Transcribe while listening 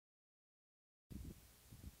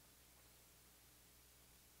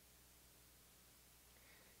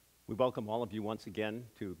We welcome all of you once again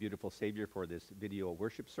to Beautiful Savior for this video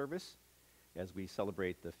worship service as we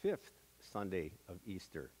celebrate the fifth Sunday of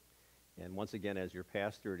Easter. And once again, as your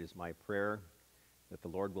pastor, it is my prayer that the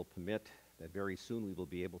Lord will permit that very soon we will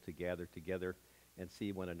be able to gather together and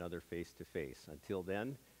see one another face to face. Until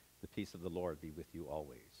then, the peace of the Lord be with you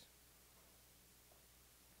always.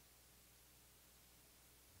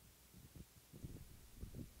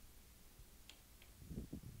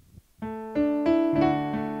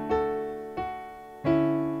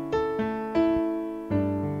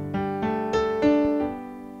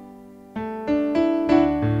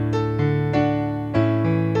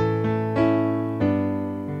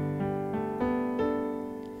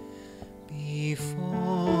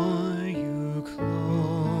 Before you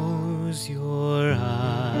close your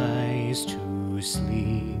eyes to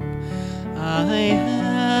sleep, I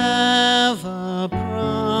have a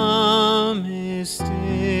promise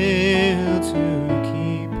still to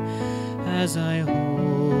keep as I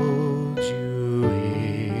hold you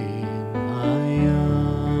in my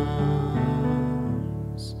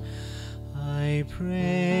arms. I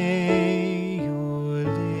pray your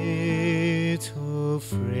little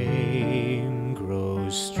frame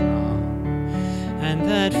grows strong, and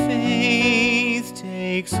that faith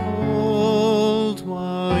takes hold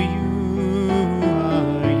while you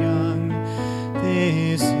are young.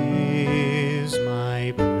 This is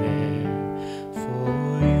my prayer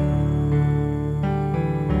for you.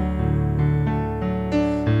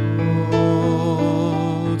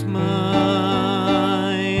 Hold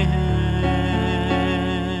my hand,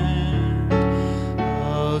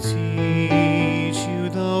 I'll teach you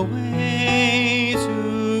the way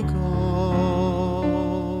to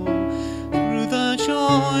go, through the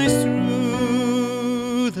joys,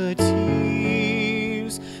 through the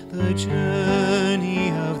tears, the journey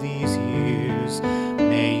of these years.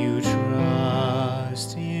 May you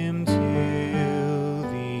trust Him till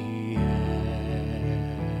the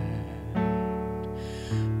end.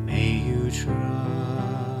 May you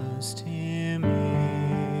trust Him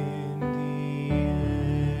in the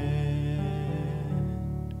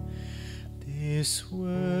end. This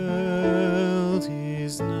world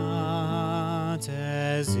is not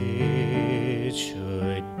as it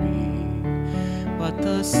should be, but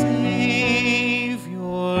the Savior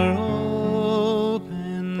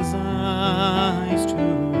opens eyes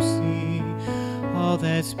to see all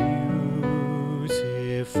that's beautiful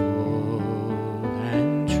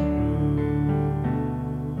and true.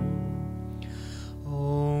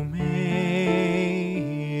 Oh,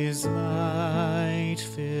 may His light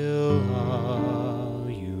fill all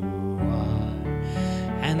you are,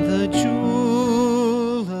 and the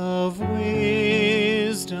jewel of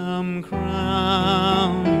wisdom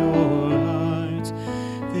crown your heart.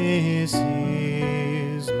 This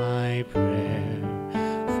is my prayer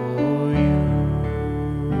for you.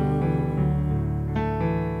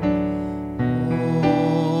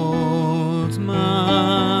 Hold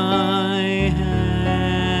my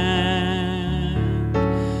hand,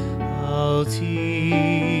 I'll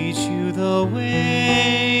teach you the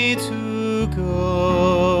way to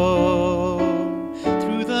go,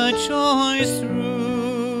 through the joys,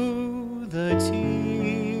 through the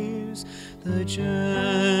tears, the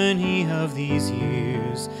journey of these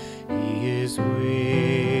years. He is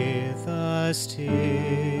with us till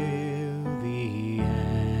the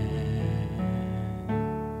end.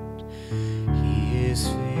 He is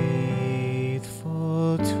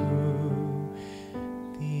faithful to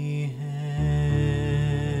the end.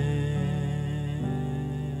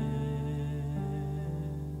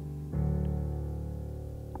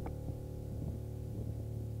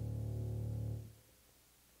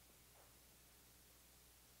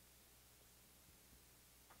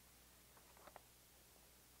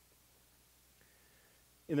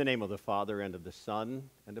 In the name of the Father, and of the Son,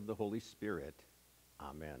 and of the Holy Spirit.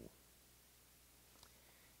 Amen.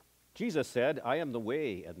 Jesus said, I am the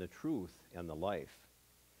way and the truth and the life.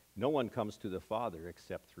 No one comes to the Father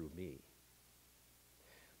except through me.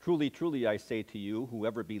 Truly, truly, I say to you,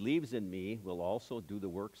 whoever believes in me will also do the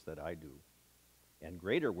works that I do. And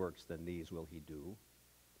greater works than these will he do,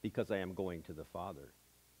 because I am going to the Father.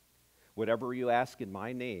 Whatever you ask in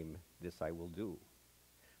my name, this I will do,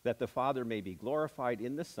 that the Father may be glorified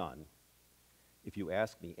in the Son. If you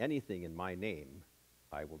ask me anything in my name,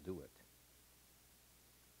 I will do it.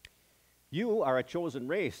 You are a chosen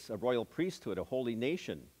race, a royal priesthood, a holy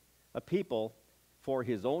nation, a people for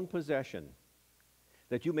his own possession,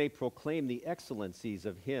 that you may proclaim the excellencies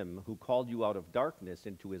of him who called you out of darkness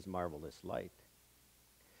into his marvelous light.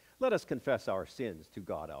 Let us confess our sins to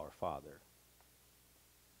God our Father.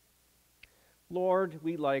 Lord,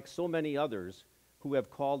 we, like so many others, who have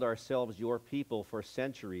called ourselves your people for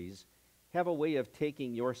centuries, have a way of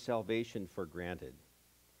taking your salvation for granted.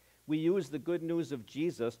 We use the good news of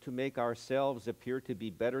Jesus to make ourselves appear to be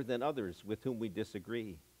better than others with whom we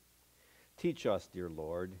disagree. Teach us, dear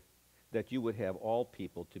Lord, that you would have all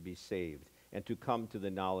people to be saved and to come to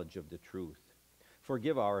the knowledge of the truth.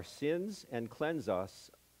 Forgive our sins and cleanse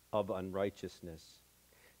us of unrighteousness.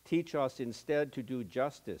 Teach us instead to do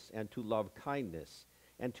justice and to love kindness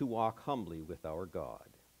and to walk humbly with our God.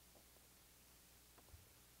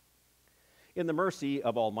 In the mercy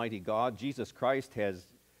of Almighty God, Jesus Christ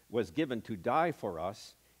was given to die for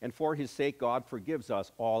us, and for his sake God forgives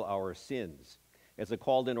us all our sins. As a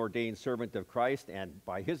called and ordained servant of Christ, and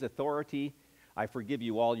by his authority, I forgive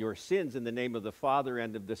you all your sins in the name of the Father,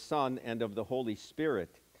 and of the Son, and of the Holy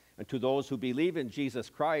Spirit. And to those who believe in Jesus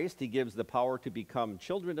Christ, he gives the power to become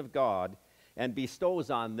children of God, and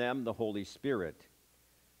bestows on them the Holy Spirit.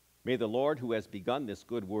 May the Lord, who has begun this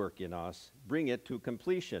good work in us, bring it to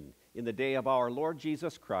completion in the day of our Lord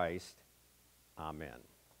Jesus Christ. Amen.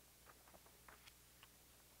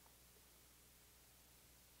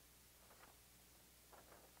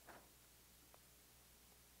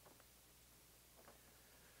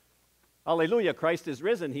 Alleluia, Christ is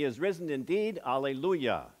risen. He is risen indeed.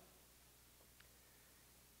 Alleluia.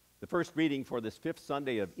 The first reading for this fifth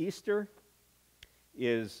Sunday of Easter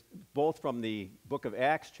is both from the book of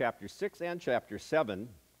Acts, chapter 6 and chapter 7.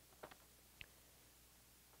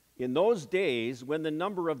 In those days, when the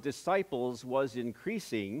number of disciples was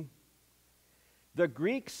increasing, the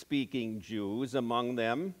Greek-speaking Jews among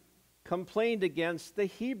them complained against the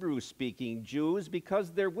Hebrew-speaking Jews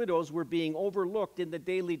because their widows were being overlooked in the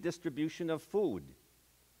daily distribution of food.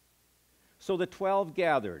 So the 12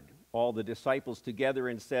 gathered all the disciples together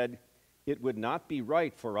and said, "It would not be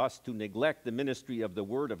right for us to neglect the ministry of the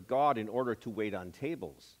Word of God in order to wait on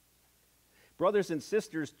tables. Brothers and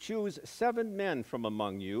sisters, choose 7 men from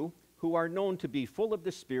among you who are known to be full of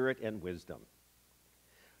the Spirit and wisdom.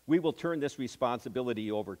 We will turn this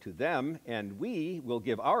responsibility over to them, and we will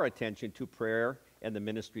give our attention to prayer and the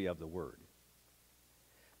ministry of the Word."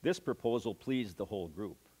 This proposal pleased the whole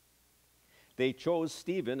group. They chose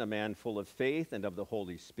Stephen, a man full of faith and of the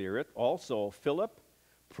Holy Spirit, also Philip,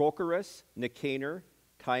 Prochorus, Nicanor,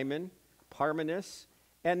 Timon, Parmenas,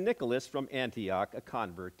 and Nicholas from Antioch, a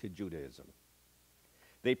convert to Judaism.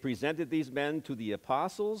 They presented these men to the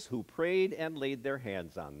apostles, who prayed and laid their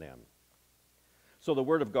hands on them. So the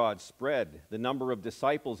word of God spread. The number of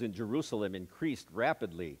disciples in Jerusalem increased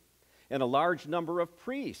rapidly, and a large number of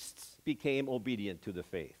priests became obedient to the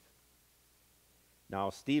faith.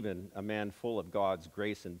 Now Stephen, a man full of God's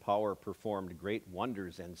grace and power, performed great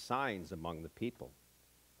wonders and signs among the people.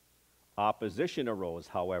 Opposition arose,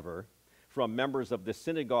 however, from members of the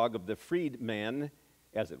synagogue of the freedmen,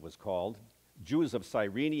 as it was called, Jews of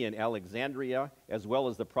Cyrene and Alexandria, as well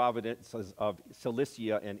as the provinces of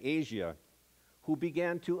Cilicia and Asia, who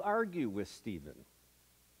began to argue with Stephen.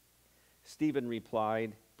 Stephen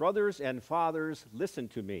replied, "Brothers and fathers, listen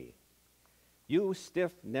to me. You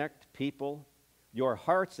stiff-necked people, your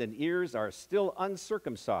hearts and ears are still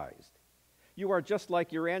uncircumcised. You are just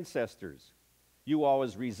like your ancestors. You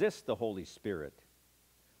always resist the Holy Spirit.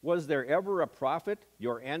 Was there ever a prophet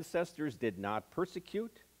your ancestors did not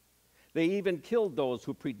persecute? They even killed those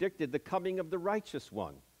who predicted the coming of the righteous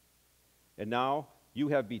one. And now you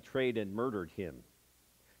have betrayed and murdered him.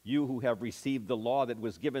 You who have received the law that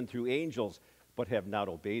was given through angels, but have not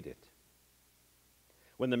obeyed it."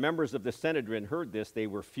 When the members of the Sanhedrin heard this, they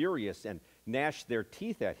were furious and gnashed their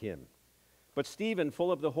teeth at him. But Stephen,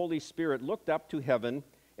 full of the Holy Spirit, looked up to heaven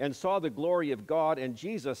and saw the glory of God and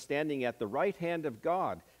Jesus standing at the right hand of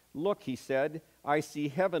God. "Look," he said, "I see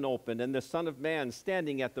heaven open and the Son of Man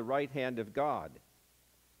standing at the right hand of God."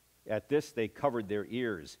 At this they covered their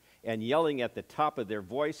ears, and yelling at the top of their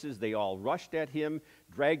voices, they all rushed at him,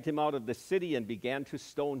 dragged him out of the city, and began to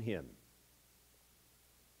stone him.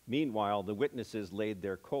 Meanwhile, the witnesses laid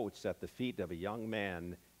their coats at the feet of a young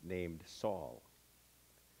man named Saul.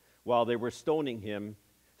 While they were stoning him,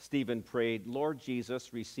 Stephen prayed, "Lord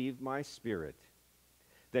Jesus, receive my spirit."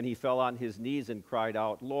 Then he fell on his knees and cried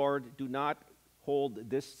out, "Lord, do not hold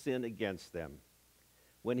this sin against them."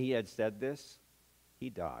 When he had said this, he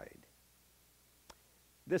died.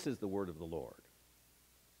 This is the word of the Lord.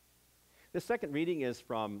 The second reading is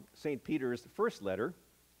from St. Peter's first letter,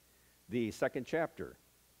 the second chapter.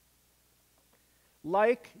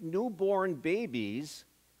 "Like newborn babies,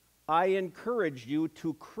 I encourage you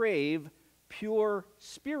to crave pure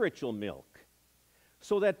spiritual milk,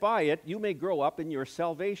 so that by it you may grow up in your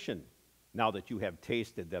salvation, now that you have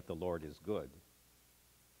tasted that the Lord is good.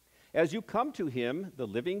 As you come to him, the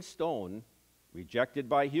living stone, rejected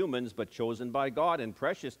by humans but chosen by God and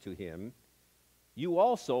precious to him, you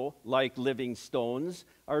also, like living stones,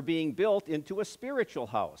 are being built into a spiritual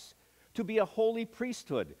house, to be a holy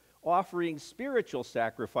priesthood, offering spiritual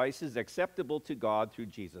sacrifices acceptable to God through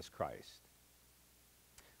Jesus Christ.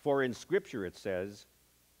 For in Scripture it says,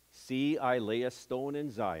 "See, I lay a stone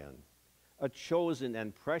in Zion, a chosen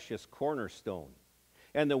and precious cornerstone,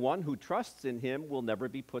 and the one who trusts in him will never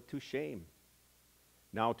be put to shame."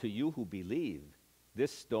 Now to you who believe,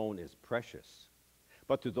 this stone is precious.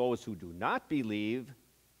 But to those who do not believe,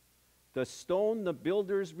 the stone the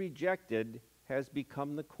builders rejected has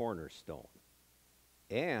become the cornerstone,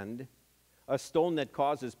 and a stone that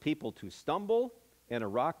causes people to stumble, and a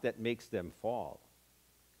rock that makes them fall.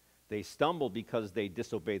 They stumble because they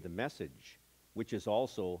disobey the message, which is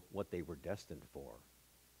also what they were destined for.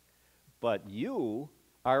 But you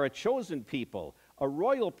are a chosen people, a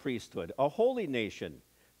royal priesthood, a holy nation,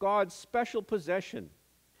 God's special possession,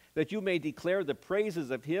 that you may declare the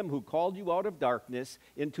praises of him who called you out of darkness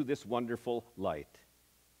into this wonderful light.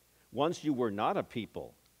 Once you were not a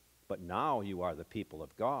people, but now you are the people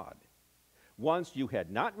of God. Once you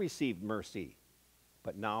had not received mercy,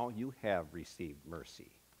 but now you have received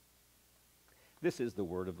mercy. This is the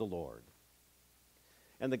word of the Lord.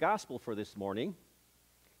 And the gospel for this morning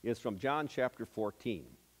is from John chapter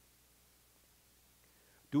 14.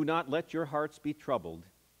 Do not let your hearts be troubled.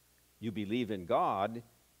 You believe in God,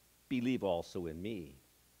 believe also in me.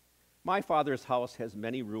 My Father's house has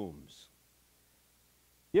many rooms.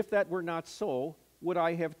 If that were not so, would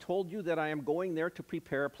I have told you that I am going there to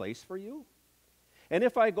prepare a place for you? And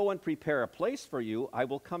if I go and prepare a place for you, I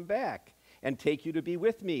will come back and take you to be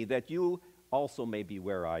with me, that you also may be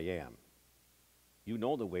where I am. You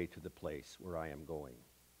know the way to the place where I am going.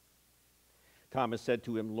 Thomas said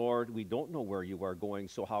to him, Lord, we don't know where you are going,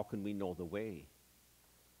 so how can we know the way?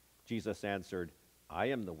 Jesus answered, I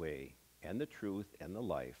am the way and the truth and the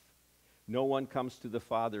life. No one comes to the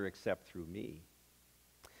Father except through me.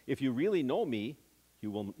 If you really know me, you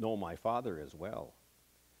will know my Father as well.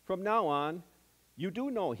 From now on, you do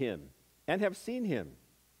know him and have seen him.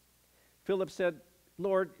 Philip said,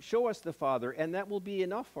 Lord, show us the Father, and that will be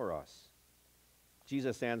enough for us.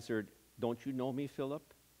 Jesus answered, don't you know me,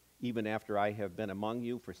 Philip, even after I have been among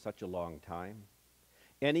you for such a long time?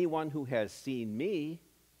 Anyone who has seen me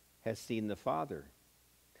has seen the Father.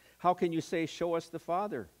 How can you say, show us the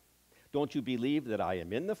Father? Don't you believe that I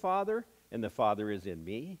am in the Father, and the Father is in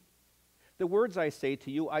me? The words I say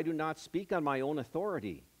to you, I do not speak on my own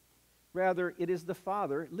authority. Rather, it is the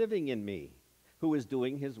Father living in me, who is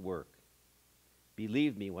doing his work.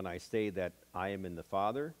 Believe me when I say that I am in the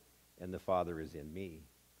Father, and the Father is in me.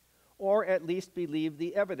 Or at least believe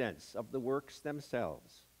the evidence of the works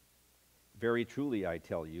themselves. Very truly, I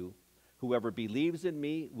tell you, whoever believes in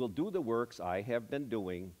me will do the works I have been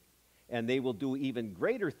doing, and they will do even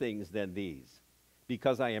greater things than these,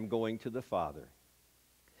 because I am going to the Father.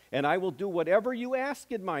 And I will do whatever you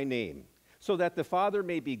ask in my name, so that the Father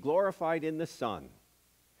may be glorified in the Son.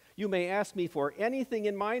 You may ask me for anything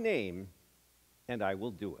in my name, and I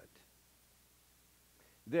will do it.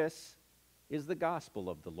 This is the gospel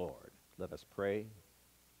of the Lord. Let us pray.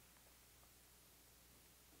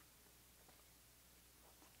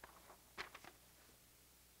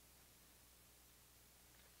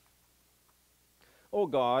 O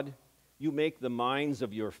God, you make the minds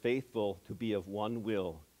of your faithful to be of one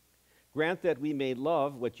will. Grant that we may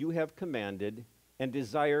love what you have commanded and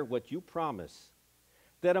desire what you promise,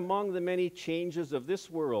 that among the many changes of this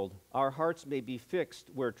world, our hearts may be fixed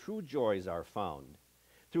where true joys are found.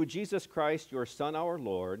 Through Jesus Christ, your Son, our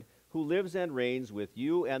Lord, who lives and reigns with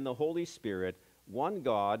you and the Holy Spirit, one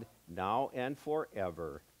God, now and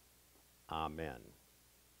forever. Amen.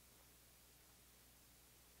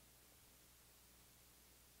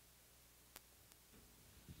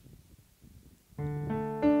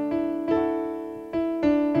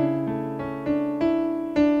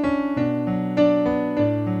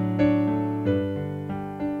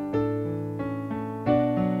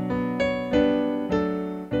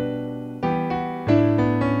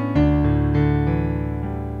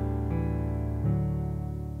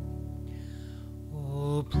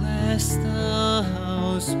 Oh, bless the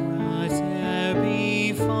house whate'er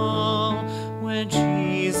befall, when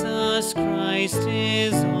Jesus Christ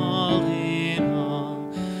is all in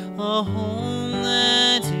all. A home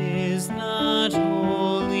that is not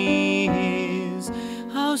wholly his,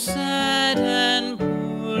 how sad and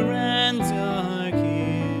poor and dark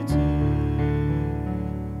it is.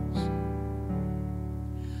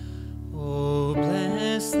 Oh,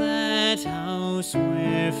 bless that house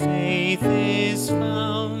where faith is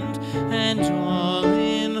found, and all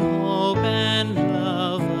in hope and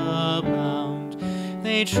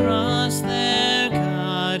They trust their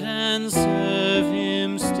God and serve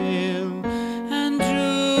him still, and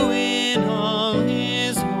do in all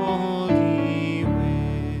his holy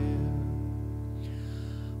will.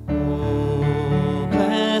 Oh,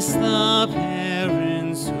 bless the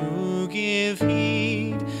parents who give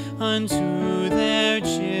heed unto their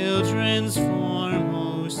children's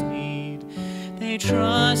foremost need. They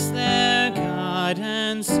trust their God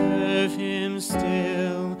and serve him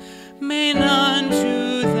still. May none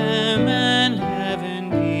to them and heaven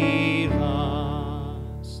be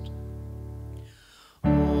lost.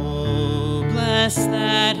 Oh, bless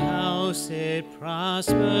that house, it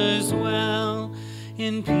prospers well.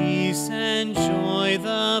 In peace and joy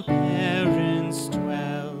the parents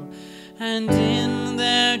dwell, and in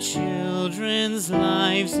their children's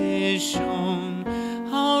lives is shown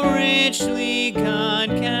how richly God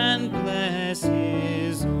can bless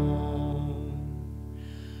his own.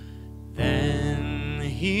 Then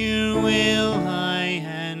here will I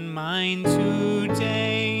and mine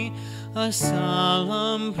today a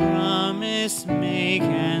solemn promise make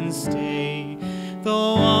and stay.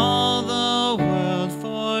 Though all the world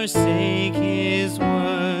forsake his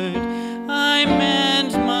word, I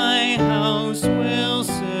and my house will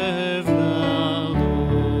serve the Lord.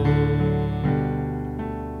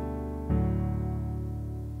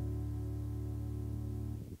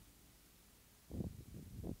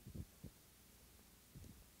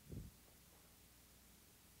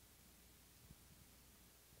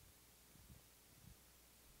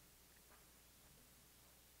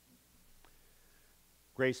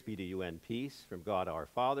 Grace be to you and peace from God our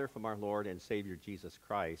Father, from our Lord and Savior Jesus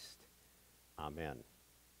Christ. Amen.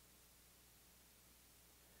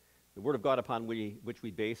 The Word of God upon which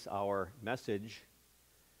we base our message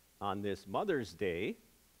on this Mother's Day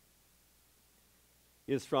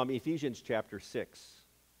is from Ephesians chapter 6.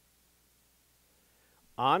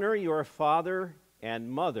 Honor your father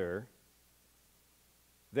and mother,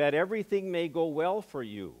 that everything may go well for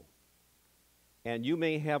you, and you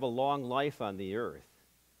may have a long life on the earth.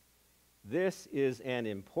 This is an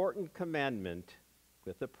important commandment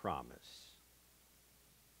with a promise.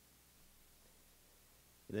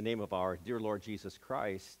 In the name of our dear Lord Jesus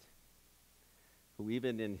Christ, who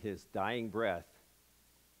even in his dying breath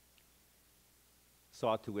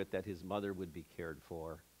saw to it that his mother would be cared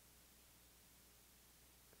for.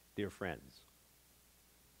 Dear friends,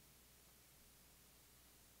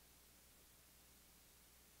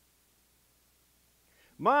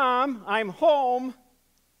 Mom, I'm home.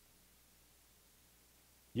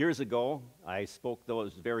 Years ago, I spoke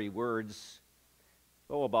those very words,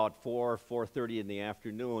 about 4:30 in the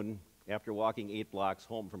afternoon after walking 8 blocks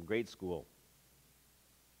home from grade school.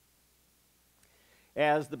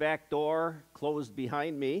 As the back door closed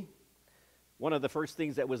behind me, one of the first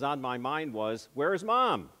things that was on my mind was, where's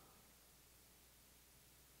Mom?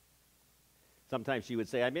 Sometimes she would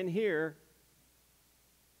say, I'm in here.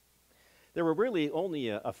 There were really only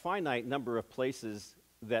a finite number of places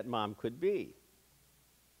that Mom could be.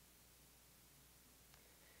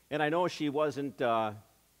 And I know she wasn't gone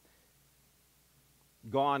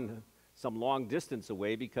some long distance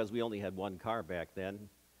away because we only had one car back then.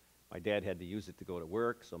 My dad had to use it to go to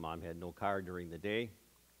work, so Mom had no car during the day.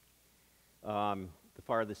 The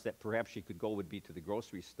farthest that perhaps she could go would be to the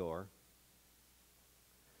grocery store.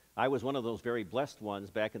 I was one of those very blessed ones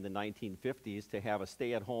back in the 1950s to have a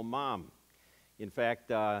stay-at-home mom. In fact,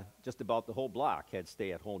 just about the whole block had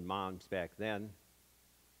stay-at-home moms back then.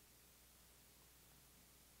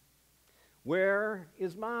 Where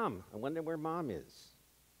is Mom? I wonder where Mom is.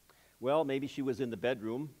 Well, maybe she was in the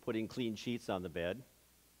bedroom putting clean sheets on the bed.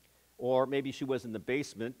 Or maybe she was in the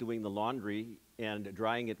basement doing the laundry and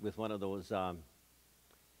drying it with one of those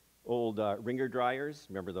old wringer dryers.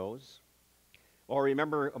 Remember those? Or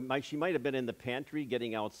remember, she might have been in the pantry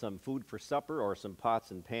getting out some food for supper or some pots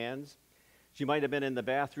and pans. She might have been in the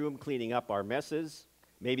bathroom cleaning up our messes.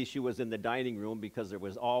 Maybe she was in the dining room because there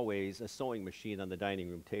was always a sewing machine on the dining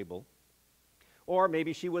room table. Or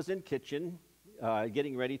maybe she was in kitchen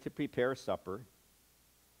getting ready to prepare supper.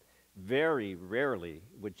 Very rarely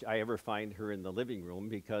would I ever find her in the living room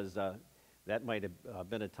because that might have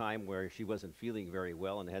been a time where she wasn't feeling very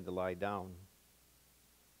well and had to lie down.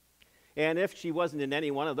 And if she wasn't in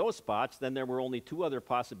any one of those spots, then there were only 2 other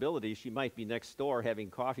possibilities. She might be next door having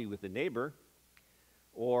coffee with a neighbor,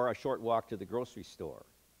 or a short walk to the grocery store.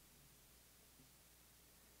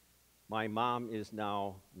 My mom is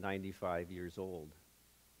now 95 years old,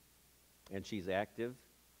 and she's active,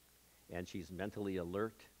 and she's mentally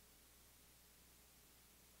alert.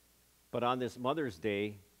 But on this Mother's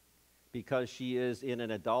Day, because she is in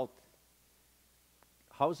an adult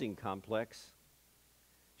housing complex,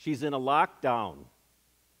 She's in a lockdown.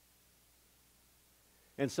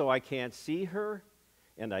 And so I can't see her,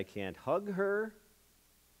 and I can't hug her,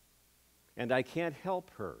 and I can't help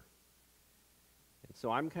her. And so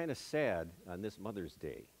I'm kind of sad on this Mother's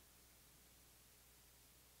Day.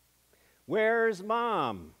 Where's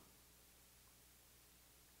Mom?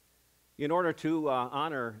 In order to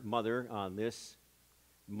honor Mother on this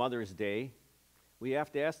Mother's Day, we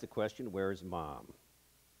have to ask the question, where's Mom?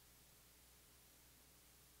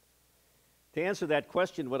 To answer that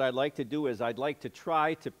question, what I'd like to do is I'd like to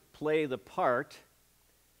try to play the part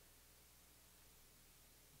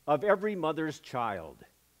of every mother's child.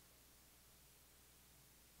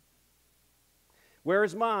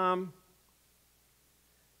 Where's Mom?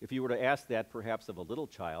 If you were to ask that perhaps of a little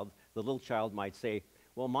child, the little child might say,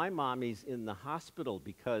 well, my mommy's in the hospital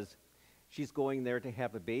because she's going there to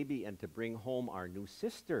have a baby and to bring home our new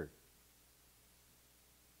sister.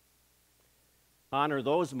 Honor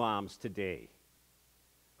those moms today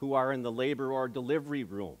who are in the labor or delivery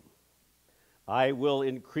room. I will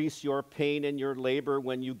increase your pain and your labor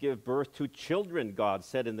when you give birth to children, God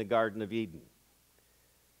said in the Garden of Eden.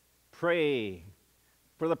 Pray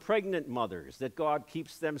for the pregnant mothers that God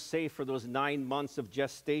keeps them safe for those 9 months of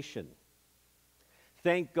gestation.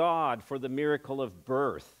 Thank God for the miracle of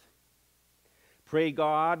birth. Pray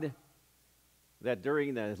God that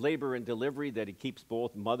during the labor and delivery that he keeps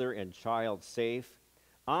both mother and child safe.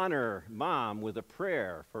 Honor Mom with a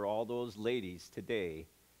prayer for all those ladies today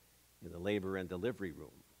in the labor and delivery room.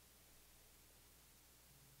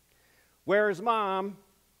 Where's Mom?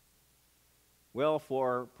 Well,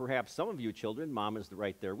 for perhaps some of you children, Mom is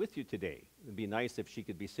right there with you today. It would be nice if she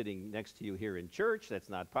could be sitting next to you here in church. That's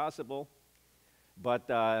not possible. But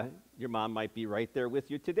your mom might be right there with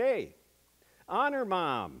you today. Honor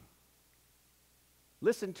Mom.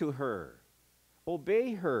 Listen to her.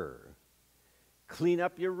 Obey her. Clean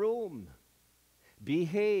up your room.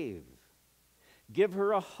 Behave. Give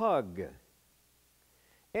her a hug.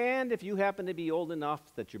 And if you happen to be old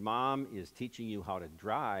enough that your mom is teaching you how to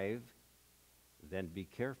drive, then be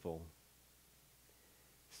careful.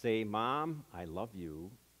 Say, Mom, I love you.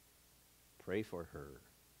 Pray for her.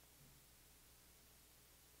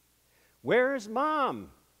 Where's Mom?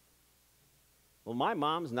 Well, my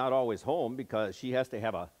mom's not always home because she has to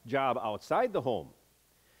have a job outside the home.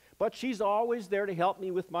 But she's always there to help me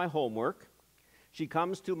with my homework. She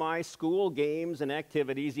comes to my school games and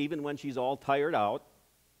activities even when she's all tired out.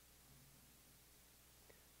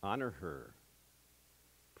 Honor her.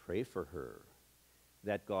 Pray for her.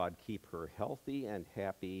 That God keep her healthy and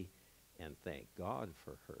happy, and thank God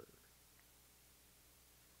for her.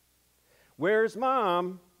 Where's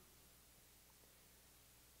Mom?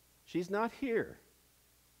 She's not here.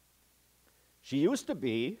 She used to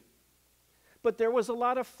be, but there was a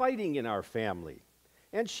lot of fighting in our family,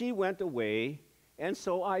 and she went away, and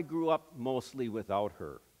so I grew up mostly without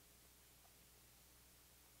her.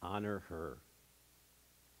 Honor her.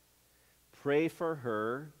 Pray for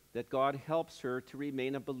her that God helps her to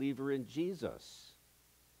remain a believer in Jesus.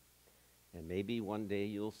 And maybe one day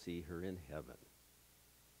you'll see her in heaven.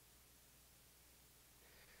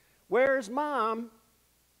 Where's Mom?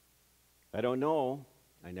 I don't know.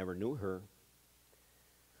 I never knew her.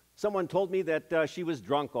 Someone told me that she was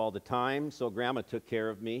drunk all the time, so Grandma took care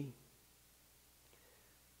of me.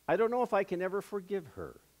 I don't know if I can ever forgive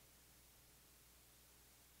her.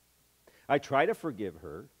 I try to forgive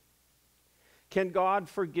her. Can God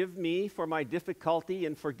forgive me for my difficulty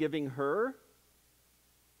in forgiving her?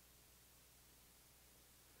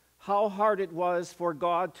 How hard it was for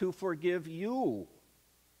God to forgive you.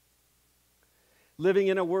 Living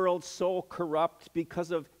in a world so corrupt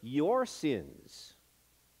because of your sins.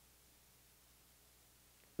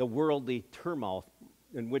 The worldly turmoil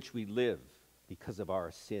in which we live because of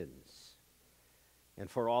our sins. And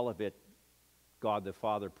for all of it, God the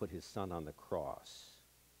Father put his Son on the cross.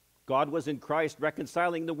 God was in Christ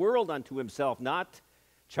reconciling the world unto himself, not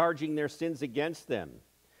charging their sins against them.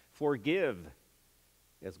 Forgive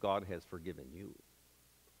as God has forgiven you.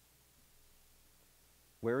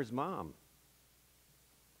 Where is Mom?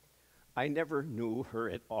 I never knew her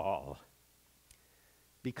at all.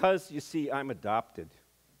 Because, you see, I'm adopted.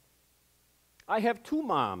 I have two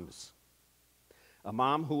moms. A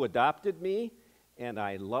mom who adopted me, and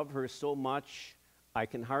I love her so much, I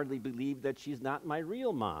can hardly believe that she's not my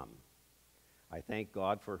real mom. I thank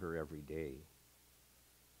God for her every day.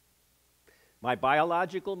 My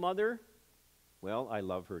biological mother, well, I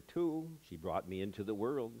love her too. She brought me into the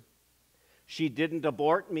world. She didn't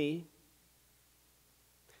abort me.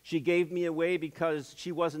 She gave me away because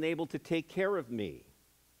she wasn't able to take care of me.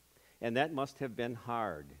 And that must have been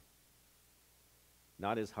hard.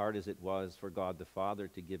 not as hard as it was for God the Father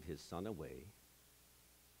to give his Son away.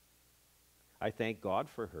 I thank God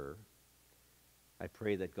for her. I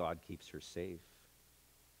pray that God keeps her safe.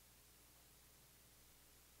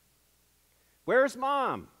 Where's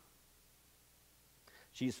Mom?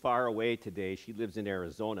 She's far away today. She lives in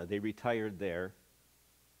Arizona. They retired there.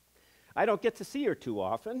 I don't get to see her too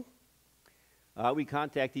often. We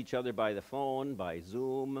contact each other by the phone, by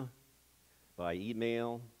Zoom, by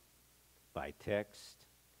email, by text.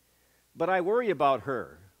 But I worry about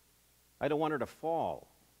her. I don't want her to fall.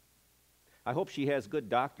 I hope she has good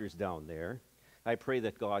doctors down there. I pray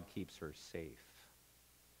that God keeps her safe.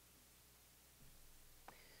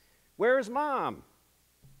 Where's Mom?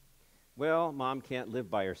 Well, Mom can't live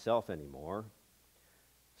by herself anymore,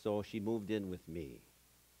 so she moved in with me.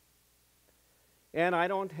 And I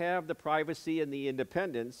don't have the privacy and the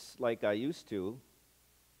independence like I used to.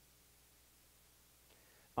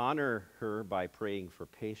 Honor her by praying for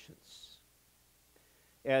patience.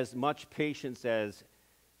 As much patience as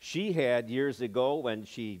she had years ago when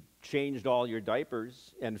she changed all your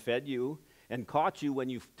diapers and fed you and caught you when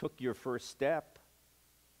you took your first step,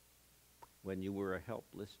 when you were a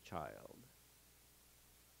helpless child.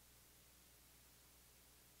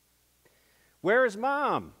 Where's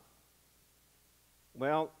Mom?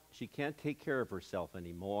 Well, she can't take care of herself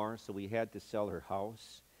anymore, so we had to sell her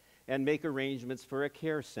house and make arrangements for a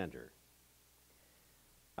care center.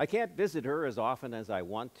 I can't visit her as often as I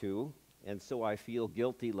want to, and so I feel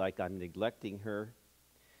guilty, like I'm neglecting her.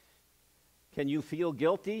 Can you feel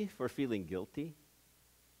guilty for feeling guilty?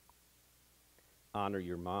 Honor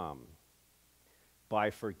your mom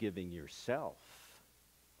by forgiving yourself.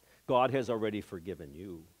 God has already forgiven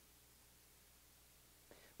you.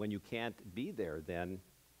 When you can't be there, then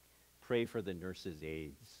pray for the nurse's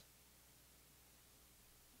aides.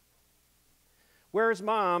 Where's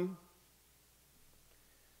Mom?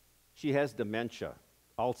 She has dementia,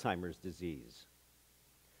 Alzheimer's disease.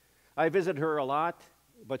 I visit her a lot,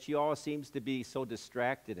 but she always seems to be so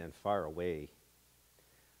distracted and far away.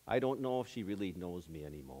 I don't know if she really knows me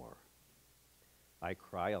anymore. I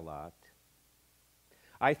cry a lot.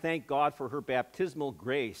 I thank God for her baptismal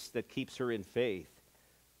grace that keeps her in faith.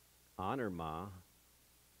 Honor Ma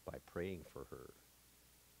by praying for her.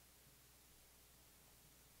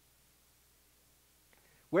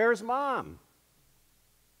 Where's Mom?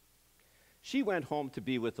 She went home to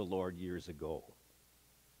be with the Lord years ago.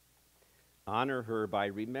 Honor her by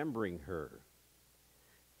remembering her.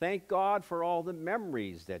 Thank God for all the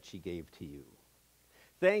memories that she gave to you.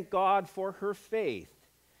 Thank God for her faith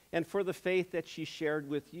and for the faith that she shared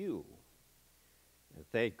with you. And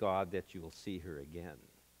thank God that you will see her again.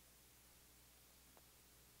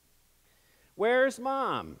 Where's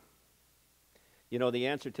Mom? You know, the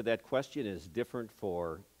answer to that question is different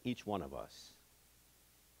for each one of us.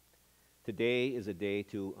 Today is a day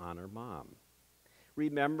to honor Mom.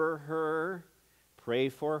 Remember her, pray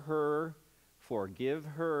for her, forgive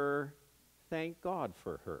her, thank God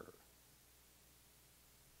for her.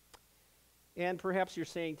 And perhaps you're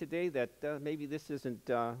saying today that maybe this isn't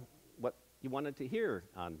what you wanted to hear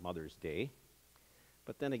on Mother's Day.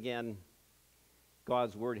 But then again,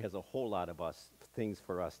 God's Word has a whole lot of things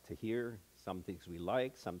for us to hear. Some things we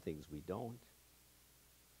like, some things we don't.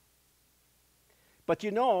 But you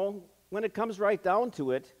know, when it comes right down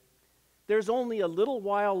to it, there's only a little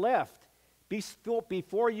while left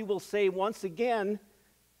before you will say once again,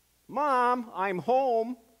 Mom, I'm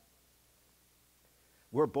home.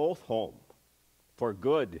 We're both home for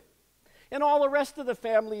good. And all the rest of the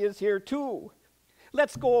family is here too.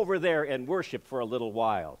 Let's go over there and worship for a little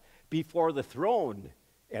while before the throne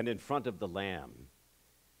and in front of the Lamb.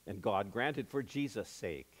 And God grant it for Jesus'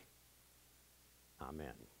 sake.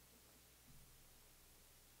 Amen.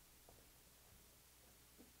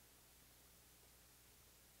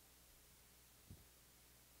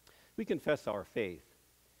 We confess our faith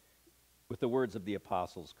with the words of the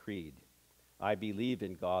Apostles' Creed. I believe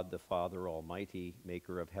in God the Father Almighty,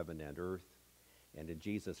 maker of heaven and earth, and in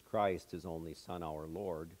Jesus Christ, his only Son, our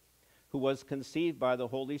Lord, who was conceived by the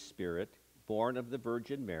Holy Spirit, born of the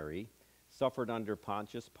Virgin Mary, suffered under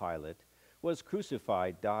Pontius Pilate, was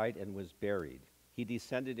crucified, died, and was buried. He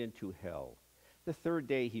descended into hell. The third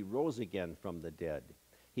day he rose again from the dead.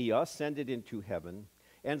 He ascended into heaven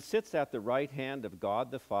and sits at the right hand of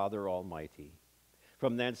God the Father Almighty.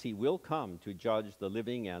 From thence he will come to judge the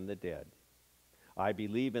living and the dead. I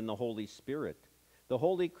believe in the Holy Spirit, the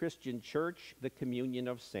holy Christian church, the communion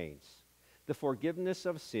of saints, the forgiveness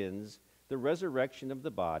of sins, the resurrection of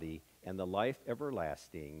the body, and the life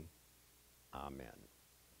everlasting. Amen.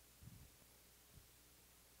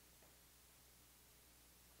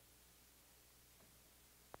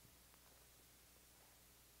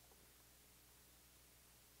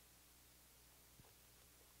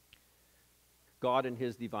 God in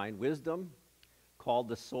his divine wisdom called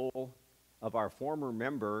the soul of our former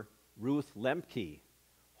member, Ruth Lemke,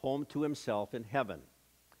 home to himself in heaven.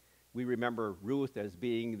 We remember Ruth as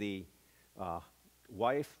being the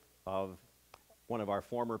wife of one of our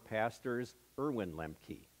former pastors, Erwin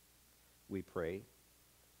Lemke. We pray.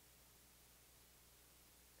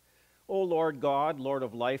 O Lord God, Lord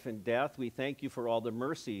of life and death, we thank you for all the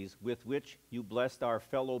mercies with which you blessed our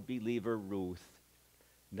fellow believer Ruth,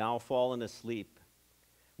 now fallen asleep.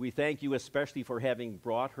 We thank you especially for having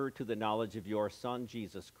brought her to the knowledge of your Son,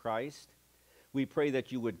 Jesus Christ. We pray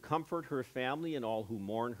that you would comfort her family and all who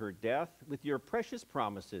mourn her death with your precious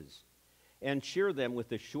promises and cheer them with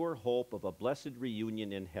the sure hope of a blessed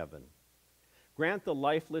reunion in heaven. Grant the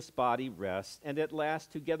lifeless body rest, and at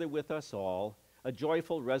last, together with us all, a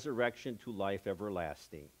joyful resurrection to life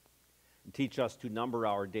everlasting. Teach us to number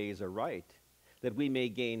our days aright, that we may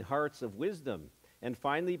gain hearts of wisdom and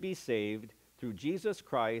finally be saved through Jesus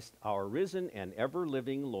Christ, our risen and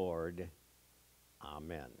ever-living Lord.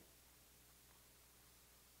 Amen.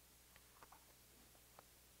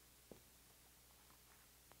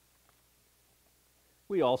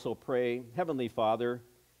 We also pray, Heavenly Father,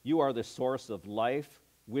 you are the source of life,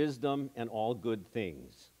 wisdom, and all good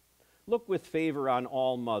things. Look with favor on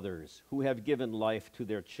all mothers who have given life to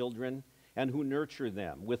their children and who nurture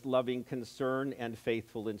them with loving concern and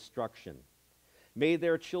faithful instruction. May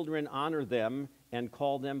their children honor them and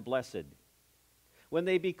call them blessed. When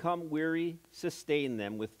they become weary, sustain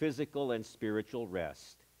them with physical and spiritual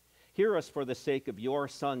rest. Hear us for the sake of your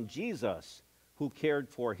Son, Jesus, who cared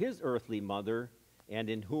for his earthly mother and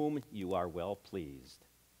in whom you are well pleased.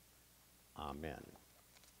 Amen.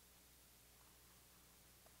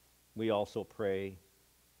 We also pray,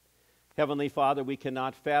 Heavenly Father, we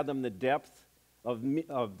cannot fathom the depth of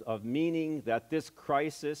meaning that this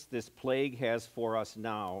crisis, this plague has for us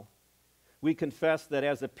now. We confess that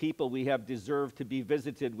as a people we have deserved to be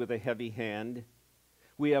visited with a heavy hand.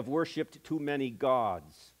 We have worshipped too many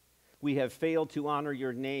gods. We have failed to honor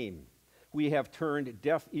your name. We have turned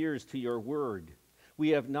deaf ears to your word.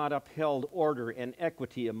 We have not upheld order and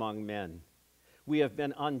equity among men. We have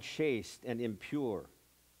been unchaste and impure.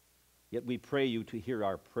 Yet we pray you to hear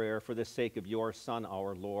our prayer for the sake of your Son,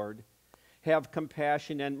 our Lord. Have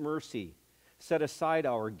compassion and mercy. Set aside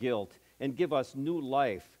our guilt and give us new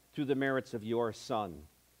life through the merits of your Son.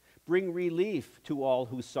 Bring relief to all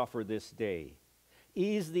who suffer this day.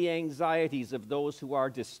 Ease the anxieties of those who are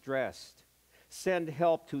distressed. Send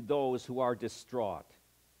help to those who are distraught.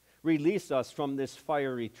 Release us from this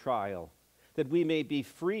fiery trial, that we may be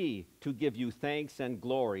free to give you thanks and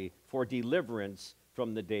glory for deliverance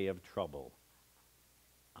from the day of trouble.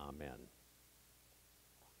 Amen.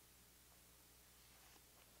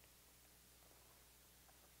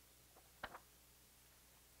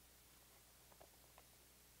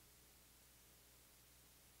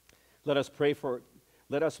 Let us pray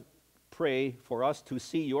for us to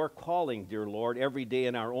see your calling, dear Lord, every day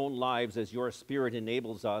in our own lives as your Spirit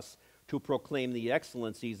enables us to proclaim the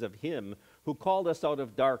excellencies of him who called us out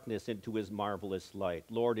of darkness into his marvelous light.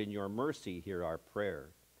 Lord, in your mercy, hear our prayer.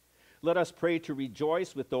 Let us pray to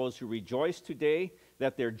rejoice with those who rejoice today,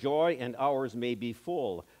 that their joy and ours may be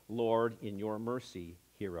full. Lord, in your mercy,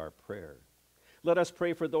 hear our prayer. Let us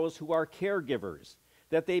pray for those who are caregivers,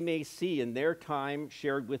 that they may see in their time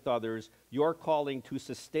shared with others your calling to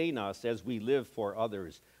sustain us as we live for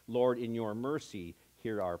others. Lord, in your mercy,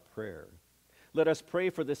 hear our prayer. Let us pray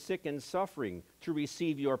for the sick and suffering to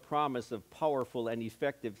receive your promise of powerful and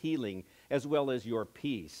effective healing, as well as your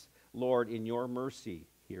peace. Lord, in your mercy,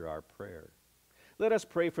 hear our prayer. Let us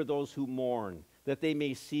pray for those who mourn, that they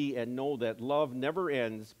may see and know that love never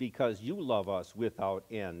ends because you love us without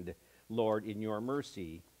end. Lord, in your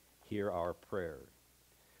mercy, hear our prayer.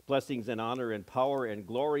 Blessings and honor and power and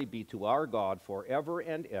glory be to our God forever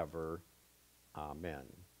and ever. Amen.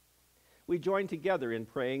 We join together in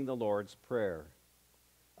praying the Lord's Prayer.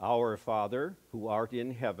 Our Father, who art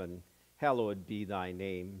in heaven, hallowed be thy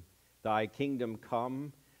name. Thy kingdom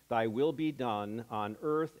come, thy will be done on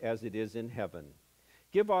earth as it is in heaven.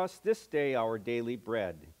 Give us this day our daily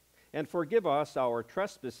bread, and forgive us our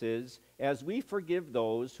trespasses as we forgive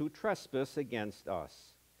those who trespass against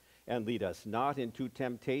us. And lead us not into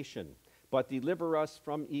temptation, but deliver us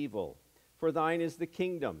from evil. For thine is the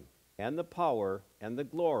kingdom, and the power, and the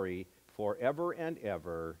glory, forever and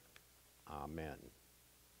ever. Amen.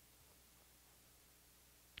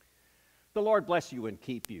 The Lord bless you and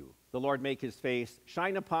keep you. The Lord make his face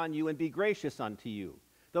shine upon you and be gracious unto you.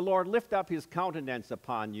 The Lord lift up his countenance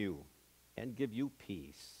upon you and give you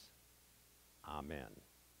peace. Amen.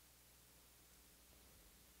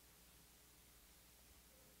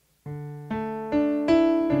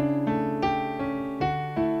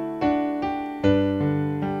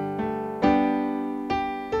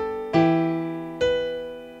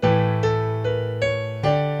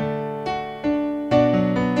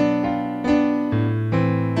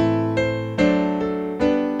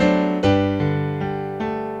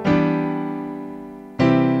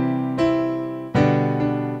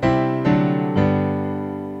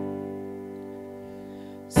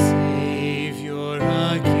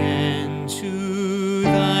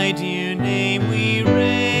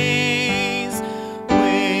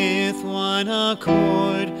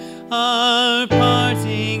 accord, our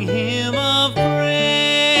parting hymn of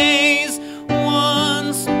praise.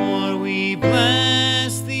 Once more we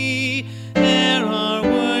bless thee, ere our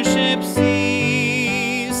worship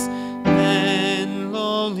cease. Then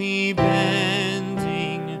lowly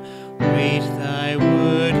bending, wait thy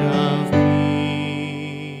word of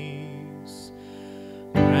peace.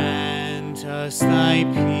 Grant us thy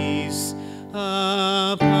peace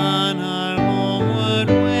upon our homeward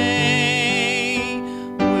way.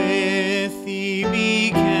 With thee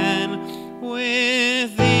began,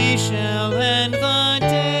 with thee shall end the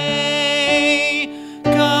day.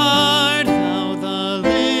 Guard thou the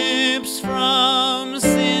lips from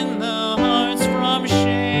sin, the hearts from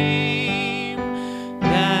shame,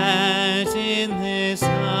 that in this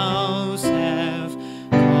house have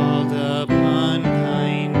called upon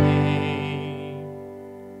thy name.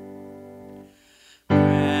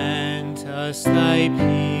 Grant us thy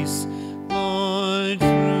peace, Lord,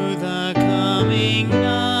 through the coming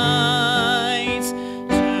night.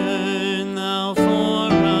 Turn thou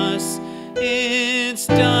for us its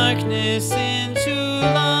darkness into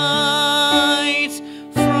light.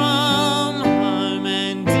 From harm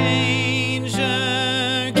and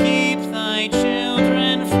danger keep thy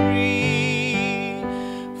children free,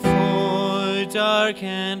 for dark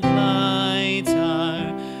and light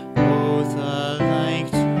are both alike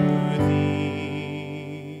to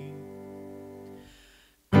thee.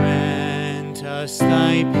 Grant us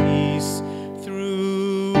thy peace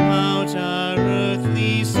throughout our